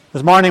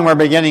This morning we're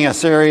beginning a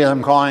series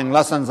I'm calling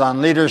Lessons on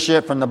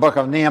Leadership from the book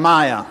of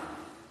Nehemiah.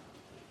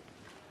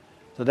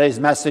 Today's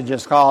message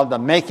is called The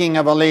Making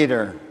of a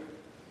Leader.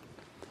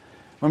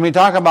 When we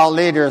talk about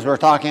leaders, we're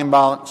talking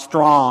about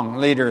strong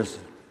leaders.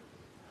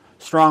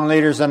 Strong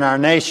leaders in our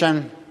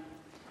nation,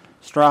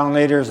 strong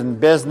leaders in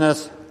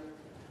business,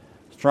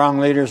 strong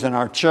leaders in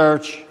our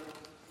church,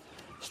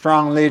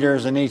 strong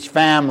leaders in each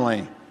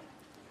family.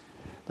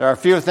 There are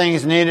few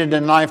things needed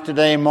in life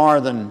today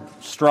more than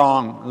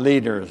strong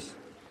leaders.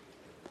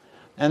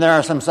 And there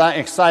are some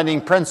exciting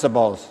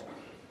principles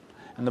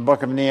in the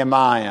book of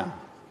Nehemiah.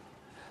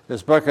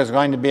 This book is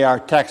going to be our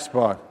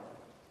textbook.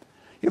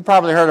 You've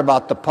probably heard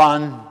about the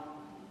pun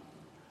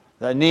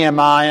that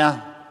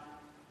Nehemiah,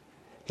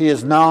 he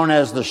is known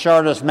as the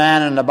shortest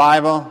man in the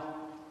Bible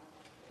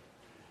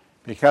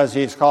because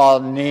he's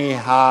called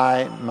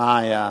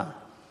Nehemiah. A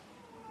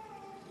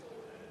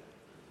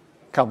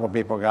couple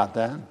people got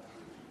that.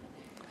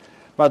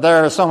 But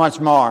there is so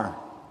much more.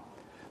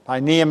 By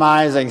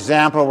Nehemiah's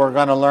example, we're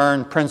going to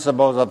learn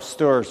principles of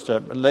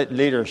stewardship,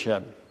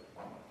 leadership.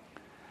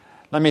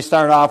 Let me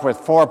start off with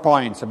 4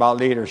 points about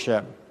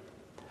leadership.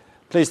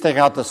 Please take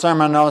out the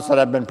sermon notes that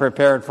have been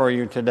prepared for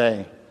you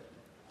today.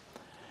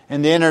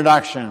 In the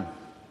introduction,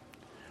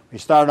 we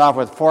start off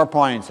with 4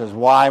 points as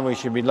why we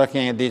should be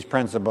looking at these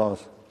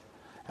principles,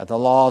 at the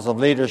laws of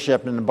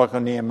leadership in the book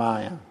of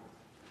Nehemiah.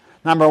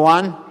 Number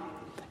 1,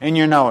 in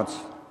your notes,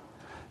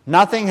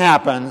 nothing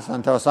happens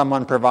until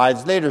someone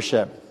provides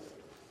leadership.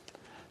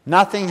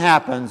 Nothing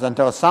happens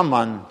until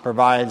someone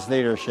provides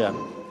leadership.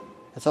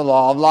 It's a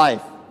law of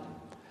life.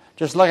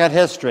 Just look at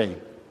history.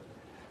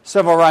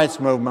 Civil rights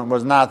movement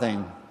was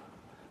nothing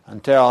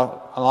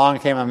until along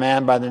came a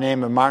man by the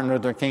name of Martin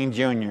Luther King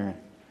Jr.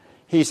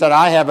 He said,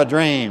 "I have a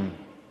dream,"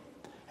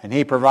 and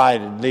he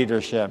provided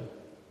leadership.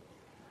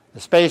 The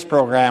space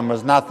program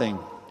was nothing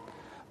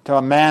until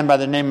a man by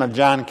the name of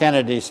John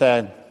Kennedy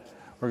said,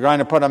 "We're going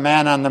to put a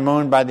man on the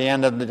moon by the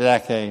end of the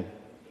decade."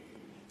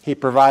 He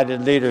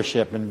provided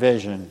leadership and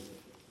vision.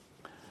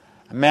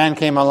 A man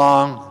came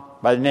along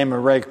by the name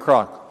of Ray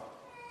Kroc.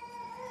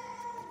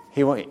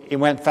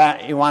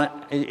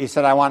 He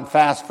said, "I want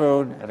fast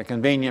food at a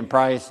convenient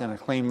price and a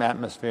clean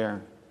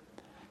atmosphere."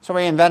 So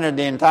he invented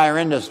the entire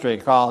industry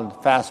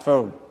called fast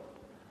food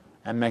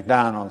and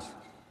McDonald's.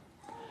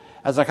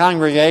 As a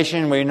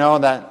congregation, we know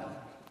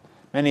that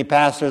many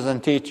pastors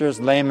and teachers,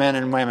 laymen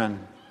and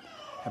women,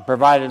 have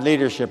provided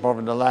leadership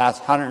over the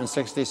last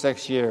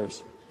 166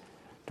 years.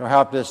 To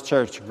help this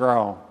church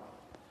grow.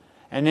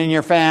 And in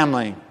your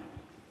family,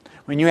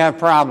 when you have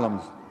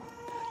problems,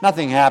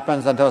 nothing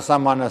happens until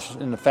someone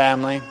in the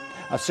family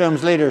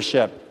assumes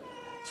leadership,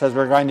 says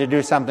we're going to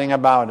do something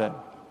about it.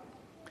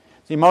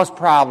 See, most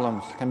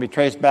problems can be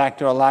traced back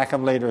to a lack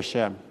of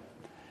leadership.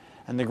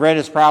 And the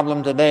greatest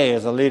problem today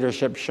is a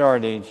leadership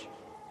shortage.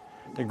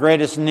 The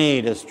greatest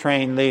need is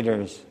trained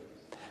leaders.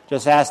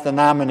 Just ask the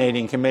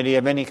nominating committee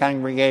of any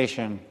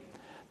congregation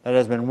that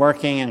has been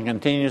working and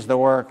continues to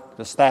work,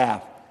 the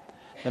staff,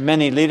 the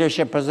many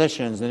leadership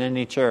positions in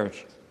any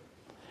church.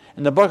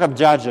 In the book of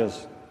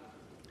Judges,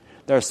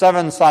 there are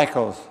 7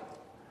 cycles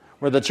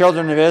where the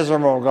children of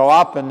Israel will go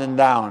up and then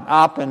down,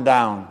 up and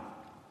down.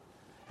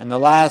 And the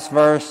last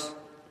verse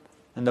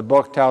in the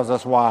book tells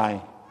us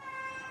why.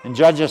 In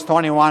Judges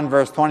 21,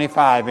 verse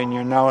 25 in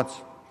your notes,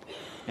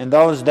 "In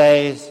those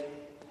days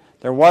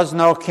there was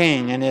no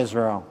king in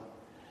Israel.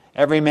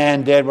 Every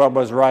man did what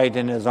was right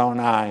in his own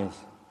eyes."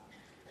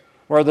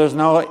 Where there's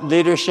no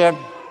leadership,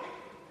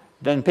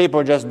 then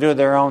people just do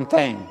their own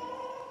thing.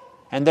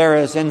 And there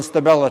is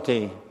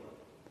instability.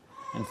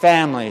 And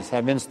families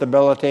have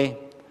instability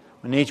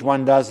when each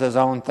one does his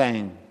own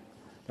thing.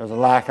 There's a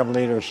lack of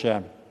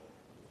leadership.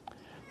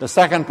 The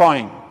second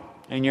point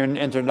in your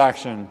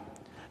introduction,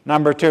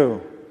 number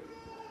 2,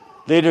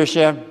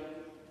 leadership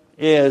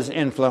is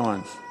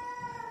influence.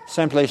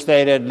 Simply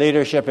stated,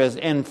 leadership is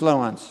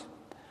influence.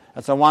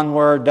 That's a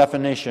one-word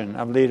definition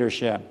of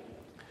leadership.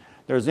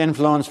 There's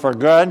influence for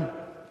good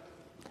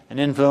and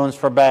influence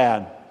for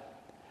bad.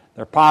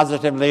 They're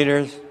positive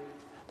leaders.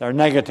 They're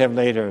negative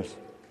leaders.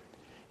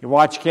 You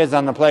watch kids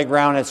on the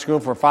playground at school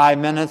for 5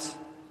 minutes,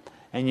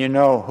 and you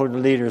know who the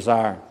leaders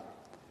are.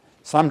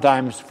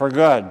 Sometimes for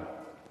good,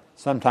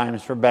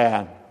 sometimes for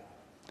bad.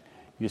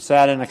 You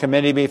sat in a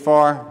committee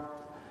before,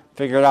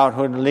 figured out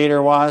who the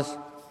leader was,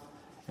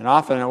 and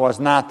often it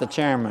was not the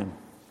chairman.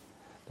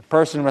 The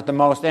person with the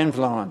most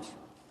influence,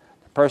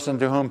 the person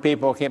to whom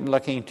people keep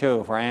looking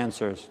to for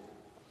answers.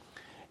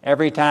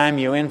 Every time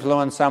you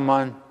influence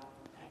someone,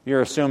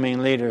 you're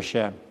assuming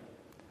leadership.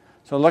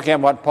 So look at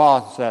what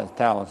Paul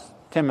tells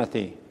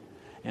Timothy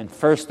in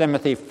 1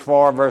 Timothy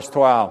 4, verse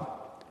 12.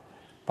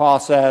 Paul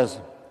says,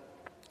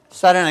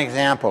 "Set an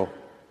example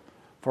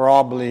for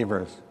all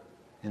believers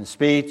in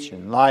speech,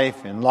 in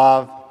life, in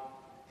love,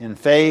 in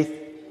faith,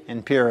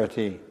 in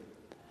purity."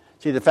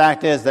 See, the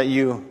fact is that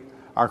you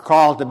are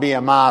called to be a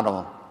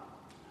model,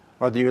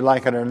 whether you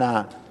like it or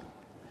not.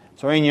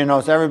 So in your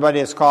notes, everybody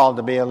is called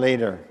to be a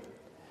leader.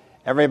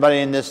 Everybody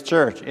in this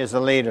church is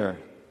a leader.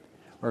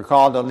 We're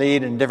called to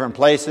lead in different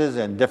places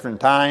and different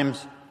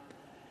times.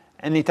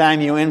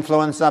 Anytime you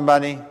influence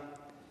somebody,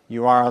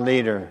 you are a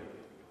leader.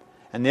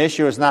 And the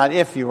issue is not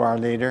if you are a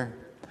leader.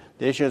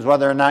 The issue is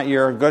whether or not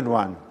you're a good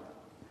one.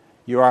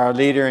 You are a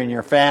leader in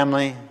your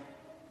family.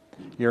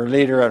 You're a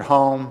leader at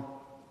home,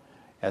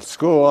 at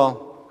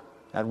school,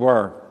 at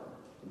work.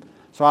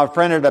 So I've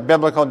printed a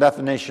biblical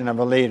definition of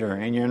a leader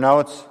in your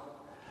notes.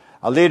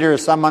 A leader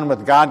is someone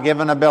with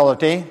God-given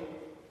ability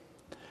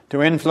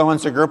to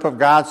influence a group of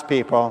God's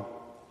people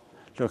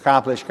to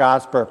accomplish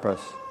God's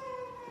purpose.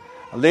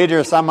 A leader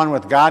is someone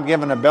with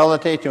God-given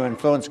ability to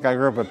influence a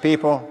group of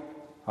people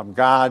of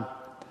God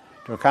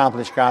to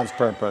accomplish God's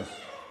purpose.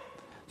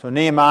 So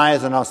Nehemiah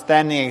is an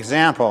outstanding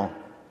example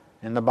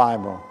in the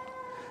Bible.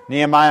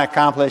 Nehemiah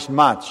accomplished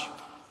much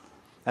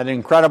at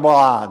incredible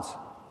odds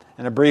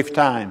in a brief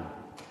time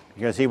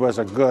because he was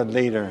a good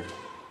leader.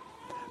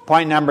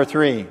 Point number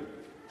 3,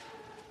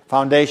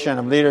 foundation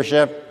of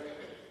leadership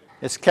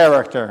is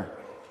character.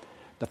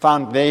 The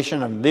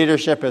foundation of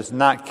leadership is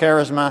not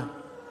charisma,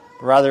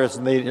 but rather it's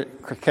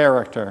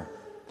character.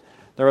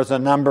 There was a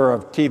number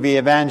of TV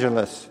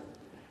evangelists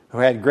who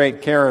had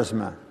great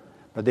charisma,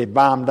 but they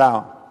bombed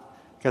out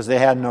because they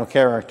had no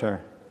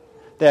character.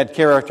 They had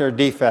character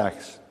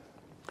defects.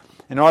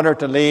 In order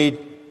to lead,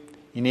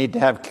 you need to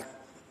have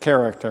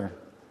character.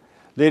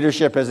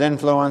 Leadership is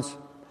influence.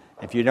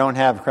 If you don't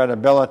have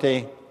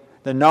credibility,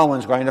 then no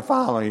one's going to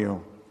follow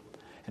you.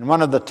 And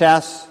one of the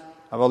tests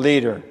of a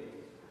leader,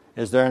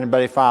 is there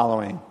anybody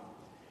following?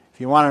 If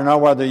you want to know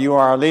whether you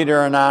are a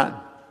leader or not,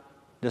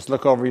 just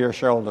look over your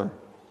shoulder.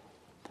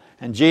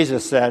 And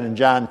Jesus said in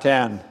John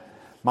 10,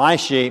 "My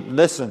sheep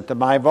listen to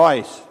my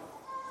voice,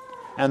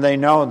 and they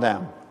know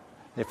them.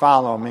 They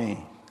follow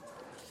me."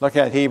 Look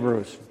at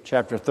Hebrews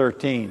chapter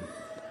 13.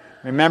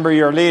 Remember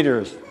your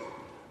leaders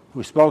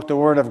who spoke the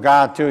word of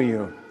God to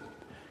you.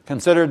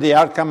 Consider the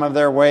outcome of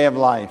their way of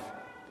life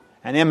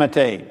and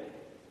imitate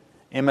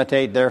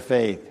their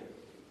faith.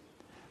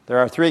 There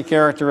are 3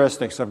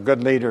 characteristics of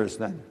good leaders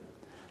then.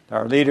 There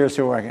are leaders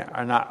who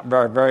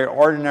are very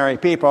ordinary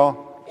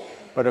people,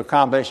 but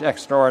accomplish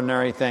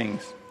extraordinary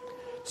things,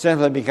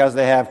 simply because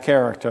they have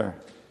character.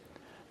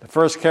 The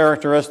first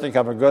characteristic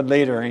of a good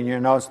leader in your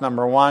notes,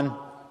 number 1,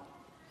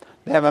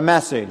 they have a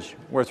message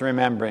worth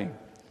remembering.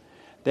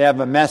 They have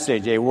a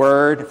message, a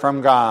word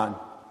from God,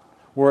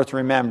 worth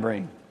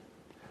remembering.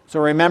 So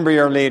remember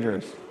your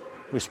leaders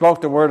who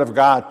spoke the word of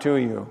God to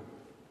you.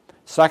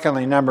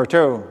 Secondly, number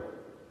 2,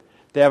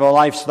 they have a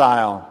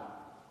lifestyle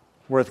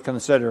worth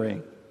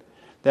considering.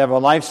 They have a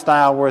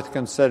lifestyle worth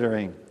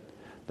considering.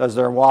 Does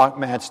their walk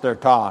match their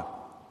talk?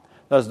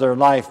 Does their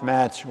life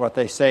match what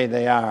they say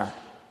they are?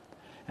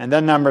 And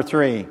then number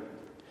 3,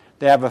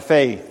 they have a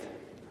faith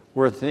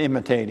worth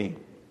imitating.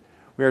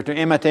 We are to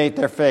imitate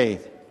their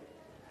faith.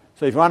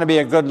 So if you want to be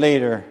a good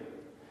leader,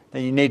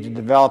 then you need to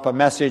develop a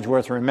message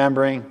worth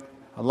remembering,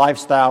 a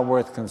lifestyle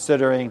worth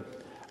considering,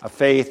 a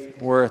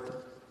faith worth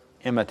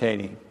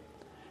imitating.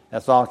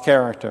 That's all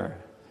character,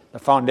 the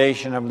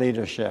foundation of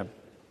leadership.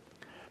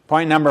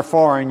 Point number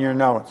 4 in your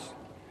notes.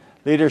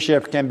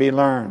 Leadership can be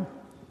learned.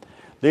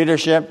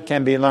 Leadership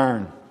can be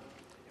learned.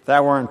 If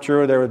that weren't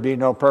true, there would be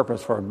no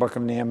purpose for the book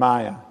of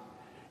Nehemiah.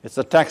 It's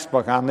a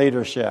textbook on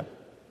leadership.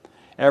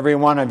 Every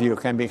one of you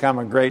can become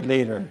a great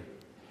leader.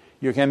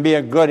 You can be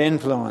a good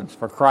influence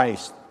for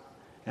Christ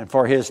and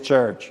for His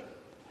church.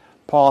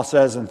 Paul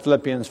says in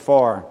Philippians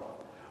 4,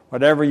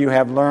 "Whatever you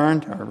have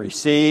learned or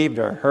received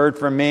or heard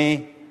from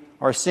me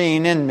or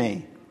seen in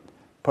me,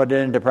 put it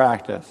into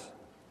practice."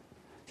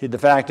 See, the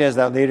fact is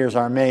that leaders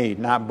are made,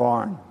 not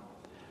born.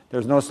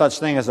 There's no such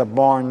thing as a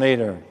born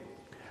leader.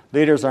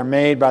 Leaders are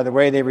made by the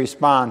way they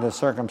respond to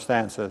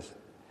circumstances.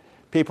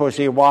 People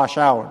wash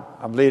out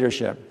of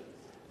leadership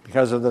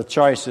because of the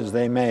choices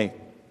they make.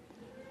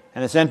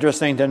 And it's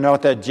interesting to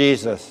note that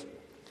Jesus,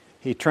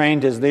 He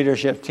trained His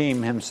leadership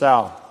team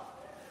Himself.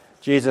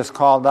 Jesus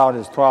called out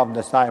His 12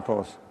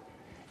 disciples.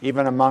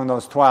 Even among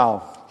those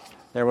 12,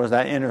 there was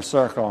that inner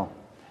circle.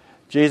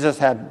 Jesus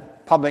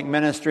had public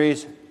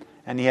ministries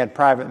and He had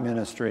private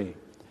ministry.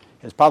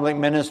 His public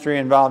ministry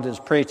involved His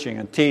preaching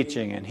and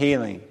teaching and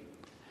healing.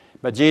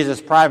 But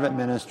Jesus' private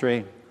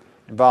ministry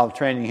involved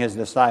training His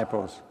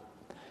disciples.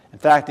 In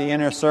fact, the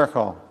inner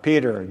circle,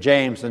 Peter,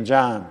 James, and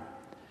John,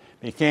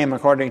 became,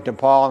 according to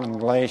Paul in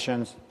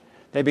Galatians,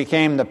 they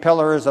became the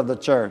pillars of the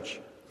church.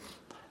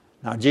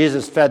 Now,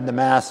 Jesus fed the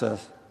masses,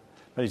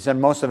 but He spent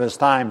most of His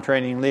time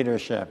training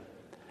leadership.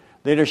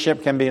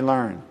 Leadership can be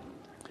learned.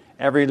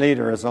 Every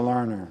leader is a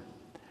learner.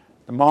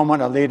 The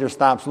moment a leader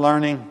stops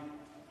learning,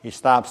 he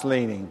stops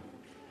leading.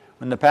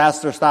 When the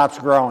pastor stops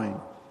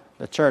growing,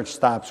 the church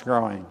stops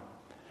growing.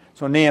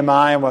 So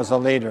Nehemiah was a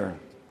leader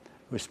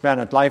who spent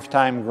a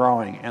lifetime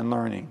growing and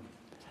learning.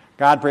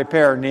 God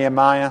prepared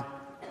Nehemiah.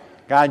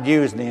 God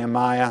used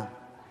Nehemiah.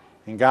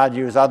 And God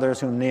used others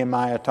whom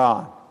Nehemiah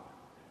taught.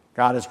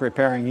 God is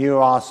preparing you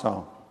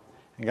also.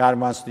 And God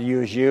wants to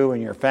use you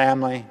in your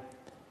family,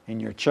 in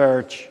your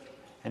church,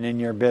 and in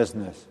your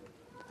business.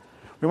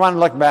 We want to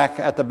look back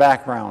at the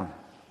background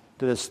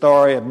to the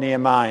story of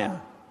Nehemiah,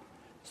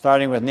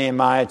 starting with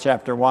Nehemiah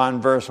chapter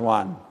 1, verse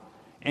 1,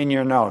 in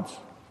your notes.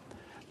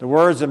 The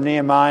words of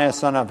Nehemiah,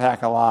 son of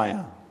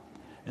Hakaliah,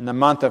 in the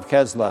month of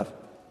Kislev,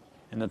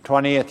 in the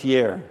 20th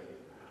year,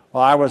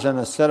 while I was in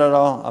the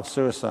citadel of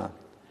Susa,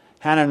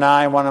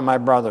 Hanani, one of my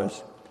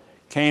brothers,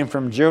 came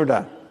from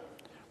Judah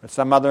with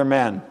some other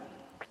men,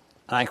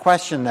 and I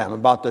questioned them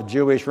about the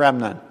Jewish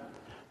remnant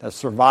that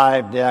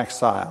survived the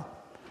exile,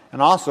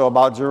 and also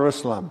about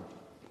Jerusalem.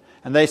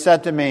 And they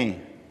said to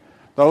me,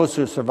 those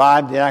who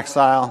survived the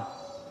exile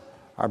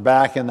are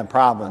back in the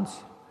province,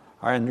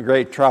 are in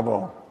great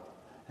trouble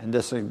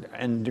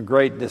and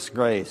great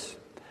disgrace.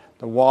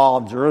 The wall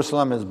of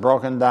Jerusalem is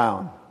broken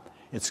down.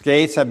 Its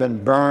gates have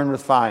been burned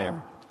with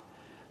fire.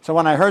 So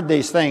when I heard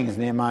these things,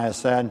 Nehemiah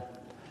said,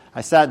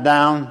 I sat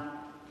down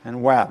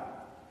and wept.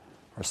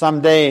 For some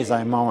days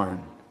I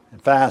mourned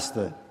and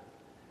fasted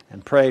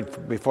and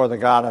prayed before the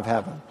God of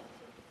heaven.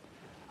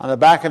 On the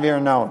back of your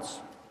notes,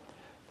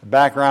 the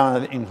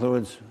background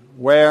includes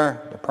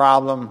where, the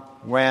problem,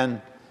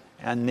 when,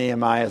 and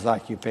Nehemiah's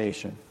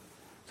occupation.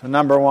 So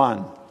number one,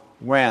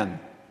 when.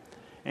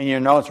 In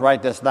your notes,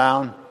 write this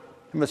down.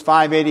 It was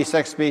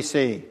 586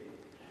 BC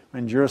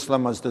when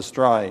Jerusalem was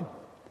destroyed,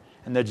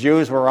 and the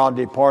Jews were all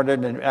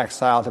deported and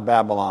exiled to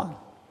Babylon.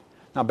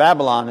 Now,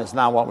 Babylon is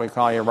now what we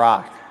call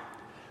Iraq.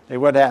 They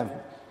would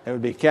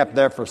be kept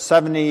there for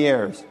 70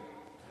 years.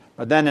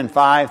 But then in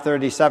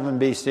 537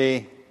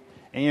 BC,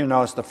 in your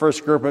notes, the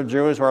first group of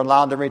Jews were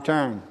allowed to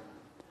return.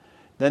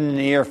 Then in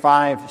the year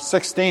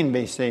 516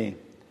 BC,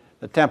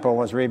 the temple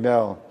was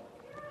rebuilt.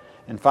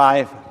 In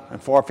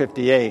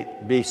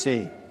 458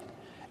 BC,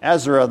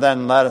 Ezra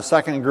then led a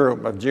second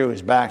group of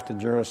Jews back to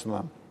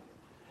Jerusalem.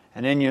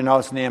 And in your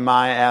notes,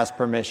 Nehemiah asked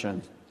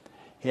permission.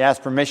 He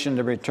asked permission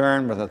to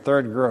return with a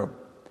third group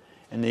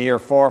in the year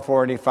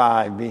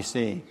 445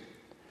 BC.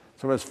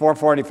 So it was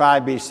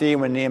 445 BC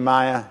when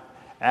Nehemiah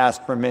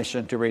asked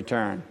permission to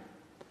return.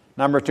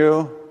 Number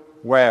two,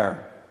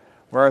 where?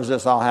 Where is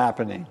this all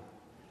happening?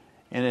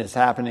 And it's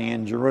happening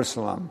in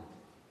Jerusalem.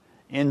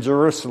 In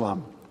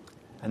Jerusalem.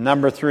 And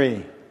number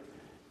three,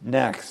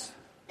 next,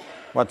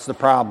 what's the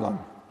problem?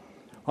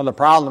 Well, the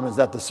problem is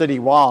that the city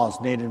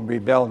walls needed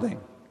rebuilding.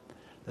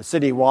 The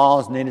city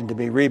walls needed to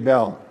be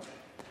rebuilt.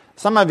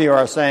 Some of you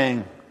are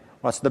saying,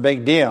 what's the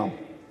big deal?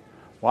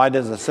 Why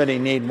does a city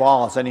need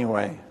walls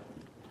anyway?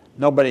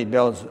 Nobody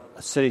builds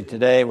a city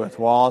today with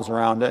walls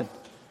around it.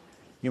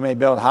 You may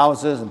build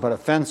houses and put a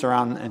fence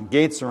around and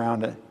gates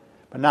around it,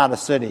 but not a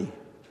city.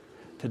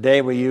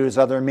 Today we use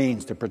other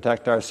means to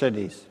protect our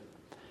cities.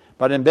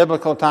 But in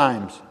biblical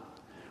times,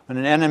 when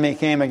an enemy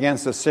came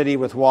against a city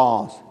with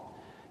walls,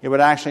 it would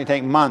actually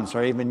take months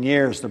or even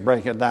years to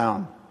break it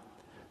down.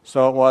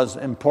 So it was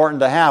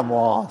important to have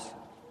walls.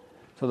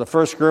 So the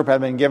first group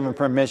had been given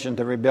permission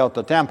to rebuild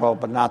the temple,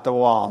 but not the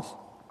walls.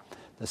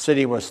 The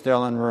city was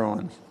still in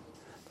ruins.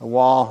 The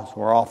walls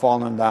were all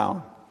fallen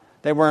down.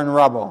 They were in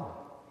rubble.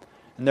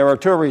 And there were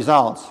two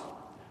results.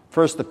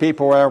 First, the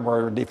people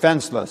were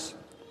defenseless.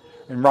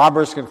 And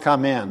robbers could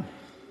come in.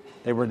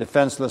 They were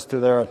defenseless to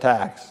their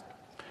attacks.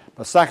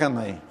 But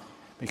secondly,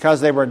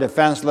 because they were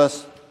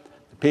defenseless,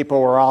 the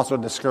people were also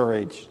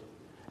discouraged.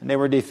 And they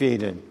were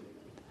defeated.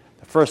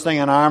 The first thing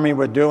an army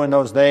would do in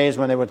those days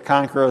when they would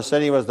conquer a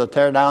city was to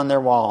tear down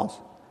their walls.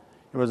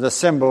 It was a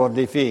symbol of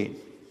defeat.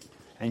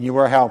 And you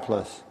were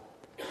helpless.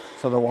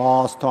 So the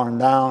walls torn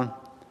down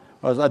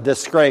was a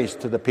disgrace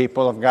to the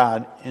people of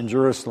God in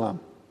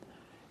Jerusalem.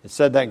 It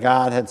said that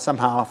God had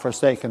somehow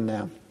forsaken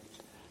them.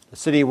 The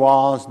city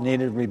walls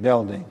needed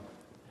rebuilding.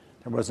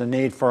 There was a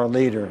need for a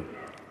leader.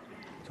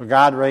 So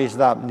God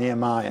raised up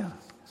Nehemiah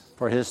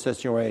for his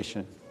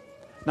situation.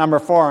 Number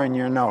 4 in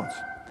your notes.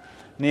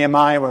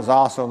 Nehemiah was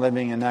also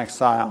living in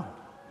exile.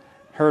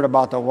 Heard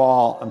about the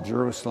wall of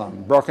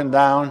Jerusalem. Broken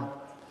down,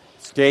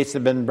 its gates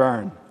had been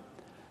burned.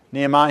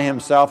 Nehemiah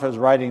himself is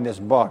writing this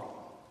book.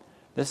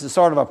 This is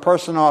sort of a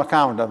personal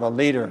account of a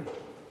leader.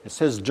 It's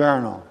his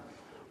journal,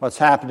 what's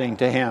happening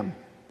to him.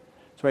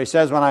 So he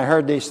says, when I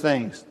heard these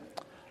things,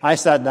 I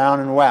sat down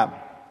and wept.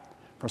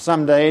 For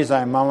some days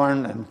I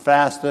mourned and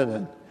fasted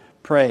and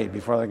prayed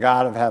before the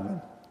God of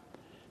heaven.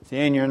 See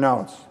in your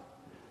notes,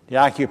 the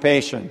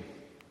occupation.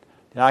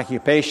 The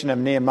occupation of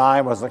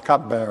Nehemiah was a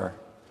cupbearer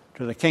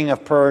to the king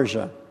of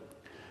Persia.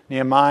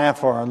 Nehemiah,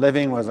 for a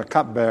living, was a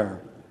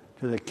cupbearer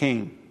to the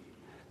king.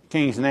 The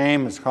king's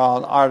name is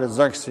called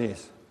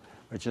Artaxerxes,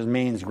 which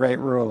means great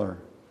ruler.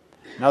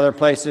 In other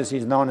places,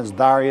 he's known as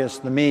Darius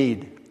the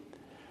Mede,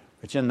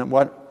 which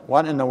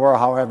what in the world,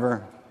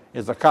 however,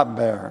 is a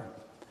cupbearer.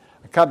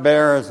 A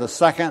cupbearer is the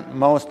second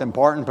most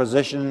important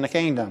position in the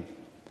kingdom.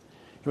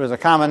 He was a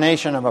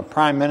combination of a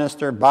prime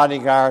minister,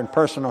 bodyguard,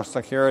 personal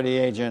security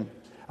agent,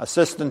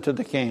 assistant to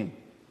the king.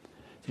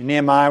 See,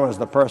 Nehemiah was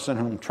the person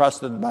whom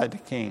trusted by the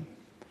king.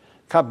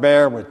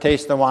 Cupbearer would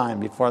taste the wine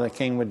before the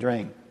king would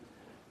drink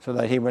so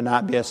that he would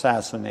not be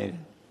assassinated.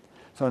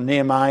 So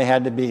Nehemiah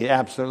had to be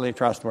absolutely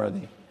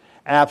trustworthy,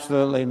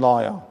 absolutely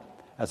loyal,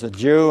 as a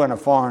Jew and a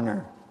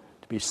foreigner,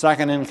 to be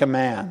second in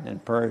command in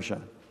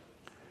Persia.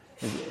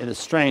 It is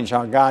strange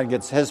how God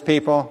gets his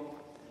people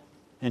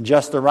in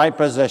just the right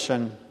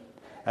position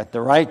at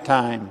the right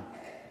time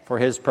for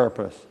his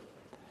purpose.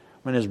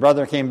 when his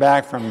brother came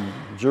back from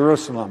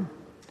Jerusalem,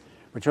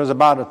 which was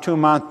about a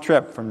 2-month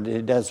trip from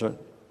the desert,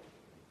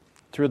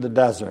 through the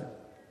desert.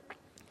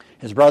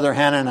 His brother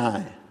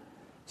Hanani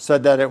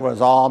said that it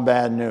was all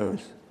bad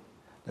news.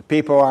 The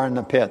people are in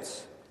the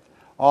pits.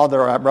 All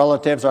their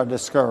relatives are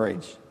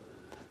discouraged.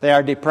 They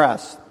are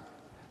depressed.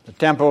 The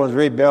temple was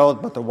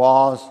rebuilt, but the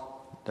walls,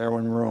 they're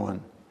in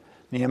ruin.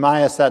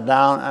 Nehemiah sat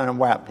down and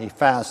wept. He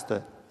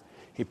fasted.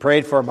 He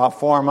prayed for about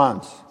 4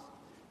 months.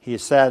 He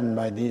is saddened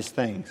by these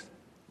things.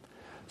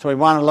 So we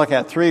want to look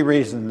at 3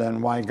 reasons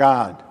then why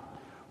God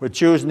would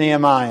choose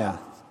Nehemiah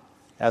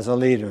as a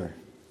leader.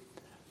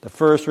 The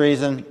first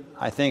reason,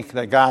 I think,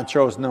 that God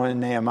chose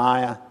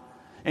Nehemiah,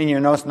 in your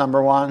notes,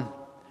 number 1,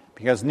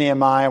 because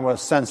Nehemiah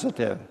was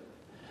sensitive.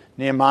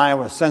 Nehemiah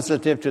was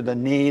sensitive to the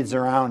needs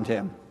around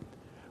him.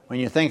 When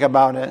you think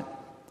about it,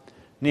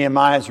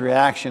 Nehemiah's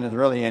reaction is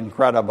really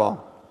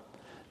incredible.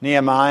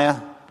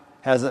 Nehemiah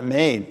has it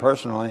made,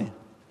 personally.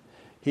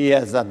 He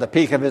is at the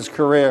peak of his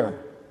career.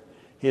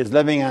 He is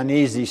living on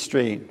Easy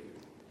Street.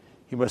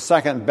 He was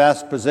second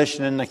best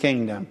position in the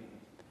kingdom.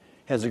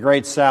 He has a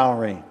great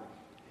salary,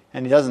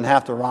 and he doesn't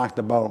have to rock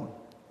the boat.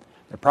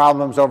 The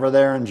problems over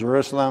there in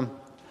Jerusalem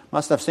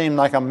must have seemed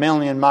like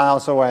 1,000,000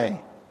 miles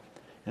away.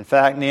 In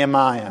fact,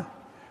 Nehemiah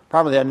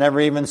probably had never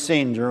even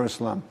seen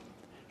Jerusalem.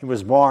 He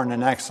was born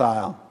in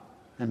exile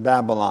in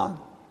Babylon.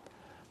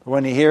 But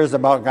when he hears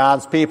about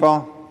God's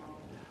people,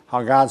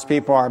 how God's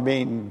people are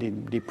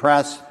being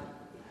depressed,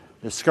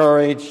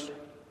 discouraged,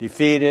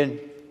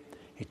 defeated,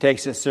 he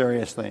takes it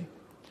seriously.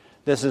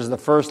 This is the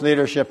first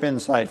leadership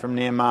insight from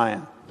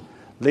Nehemiah.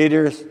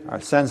 Leaders are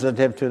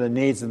sensitive to the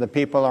needs of the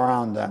people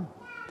around them.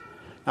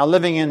 Now,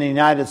 living in the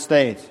United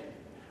States,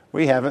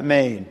 we have it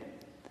made.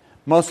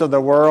 Most of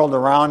the world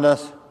around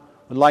us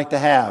would like to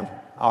have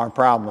our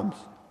problems.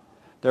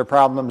 Their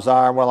problems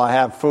are, will I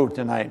have food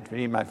tonight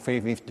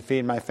to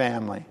feed my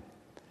family?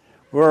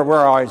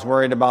 We're always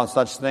worried about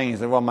such things,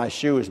 that will my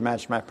shoes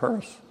match my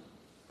purse?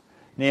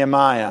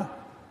 Nehemiah,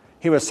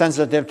 he was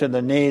sensitive to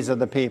the needs of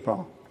the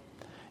people.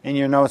 In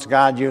your notes,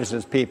 God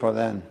uses people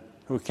then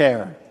who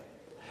care.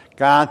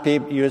 God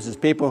uses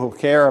people who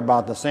care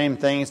about the same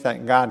things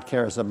that God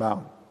cares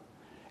about.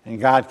 And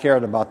God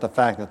cared about the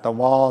fact that the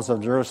walls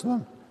of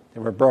Jerusalem, they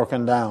were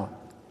broken down.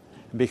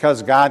 And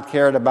because God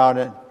cared about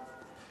it,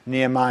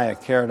 Nehemiah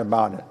cared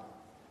about it.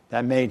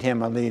 That made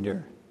him a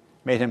leader,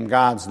 made him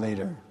God's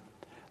leader.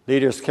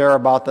 Leaders care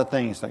about the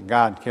things that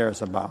God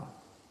cares about.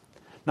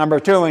 Number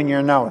 2 in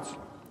your notes,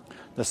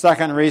 the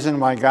second reason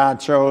why God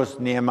chose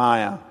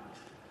Nehemiah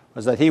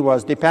was that he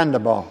was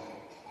dependable.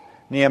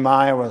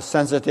 Nehemiah was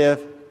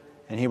sensitive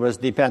and he was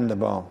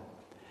dependable.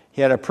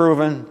 He had a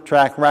proven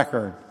track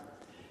record.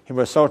 He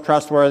was so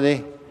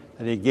trustworthy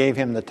that he gave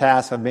him the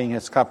task of being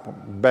his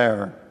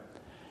cupbearer.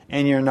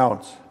 In your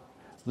notes,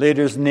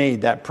 leaders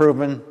need that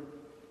proven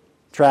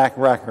track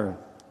record.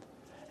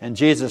 And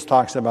Jesus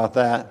talks about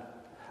that,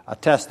 a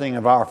testing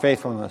of our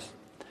faithfulness,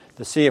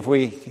 to see if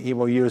he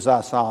will use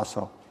us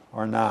also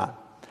or not.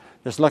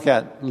 Just look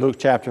at Luke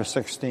chapter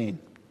 16.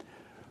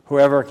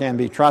 Whoever can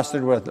be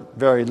trusted with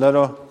very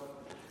little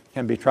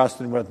can be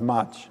trusted with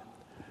much.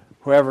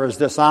 Whoever is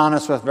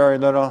dishonest with very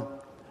little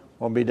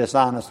will be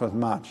dishonest with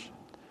much.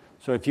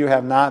 So if you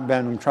have not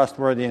been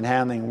trustworthy in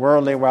handling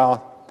worldly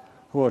wealth,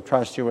 who will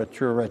trust you with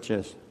true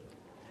riches?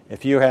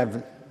 If you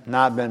have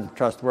not been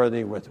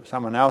trustworthy with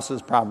someone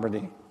else's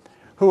property,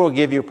 who will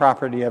give you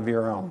property of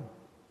your own?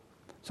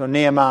 So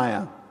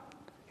Nehemiah,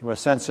 he was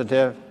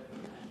sensitive.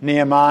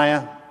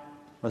 Nehemiah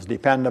was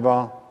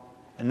dependable.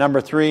 And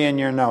number 3 in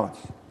your notes,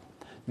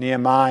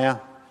 Nehemiah,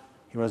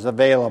 he was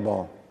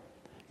available.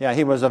 Yeah,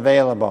 he was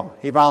available.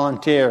 He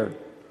volunteered.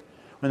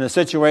 When the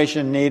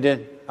situation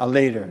needed a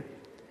leader,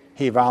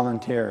 he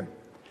volunteered.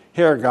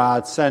 Here,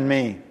 God, send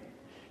me.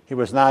 He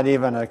was not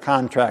even a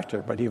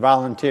contractor, but he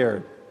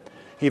volunteered.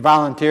 He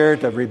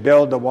volunteered to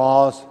rebuild the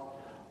walls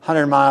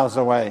 100 miles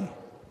away.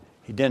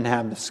 He didn't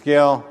have the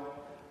skill.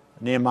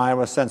 Nehemiah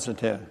was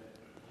sensitive.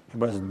 He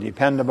was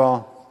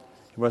dependable.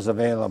 He was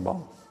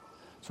available.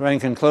 So in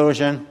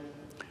conclusion,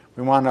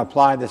 we want to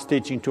apply this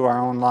teaching to our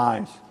own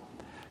lives.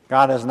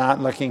 God is not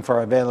looking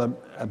for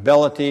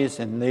abilities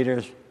in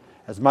leaders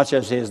as much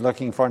as he is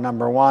looking for,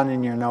 number 1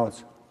 in your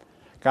notes,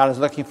 God is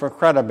looking for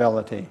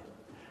credibility.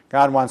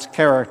 God wants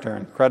character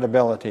and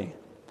credibility.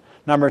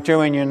 Number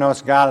 2 in your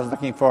notes, God is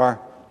looking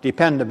for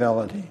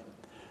dependability.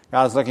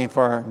 God is looking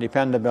for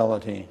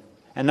dependability.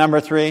 And number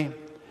 3,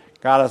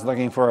 God is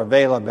looking for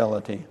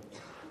availability.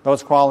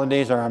 Those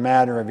qualities are a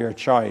matter of your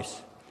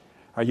choice.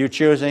 Are you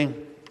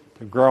choosing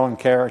to grow in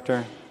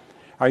character?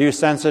 Are you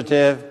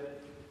sensitive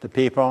to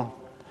people?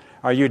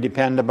 Are you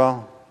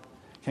dependable?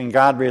 Can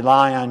God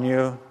rely on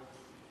you?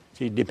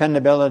 See,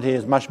 dependability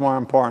is much more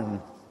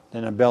important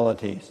than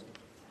abilities.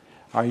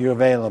 Are you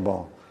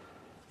available?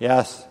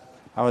 Yes,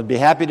 I would be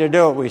happy to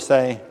do it, we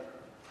say,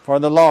 for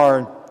the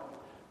Lord,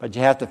 but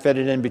you have to fit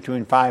it in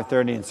between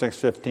 5:30 and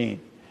 6:15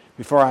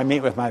 before I meet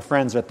with my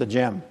friends at the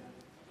gym.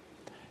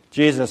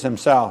 Jesus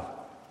himself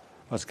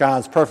was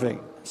God's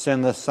perfect,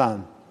 sinless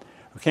Son,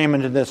 who came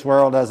into this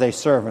world as a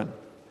servant,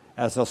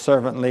 as a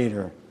servant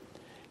leader.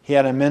 He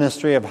had a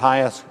ministry of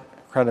highest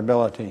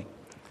credibility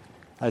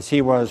as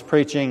he was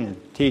preaching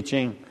and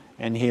teaching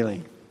and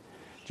healing.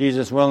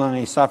 Jesus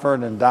willingly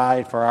suffered and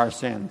died for our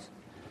sins.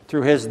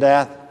 Through his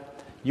death,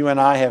 you and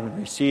I have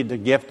received the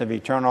gift of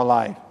eternal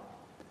life.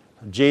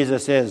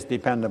 Jesus is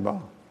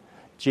dependable.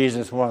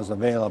 Jesus was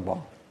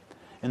available.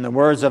 In the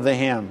words of the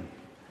hymn,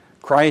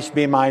 Christ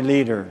be my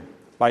leader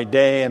by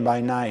day and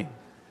by night,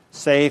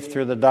 safe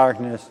through the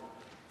darkness,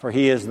 for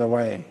he is the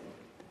way.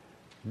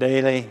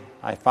 Daily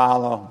I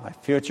follow, my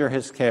future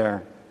his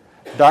care.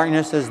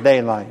 Darkness is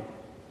daylight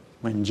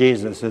when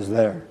Jesus is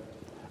there.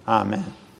 Amen.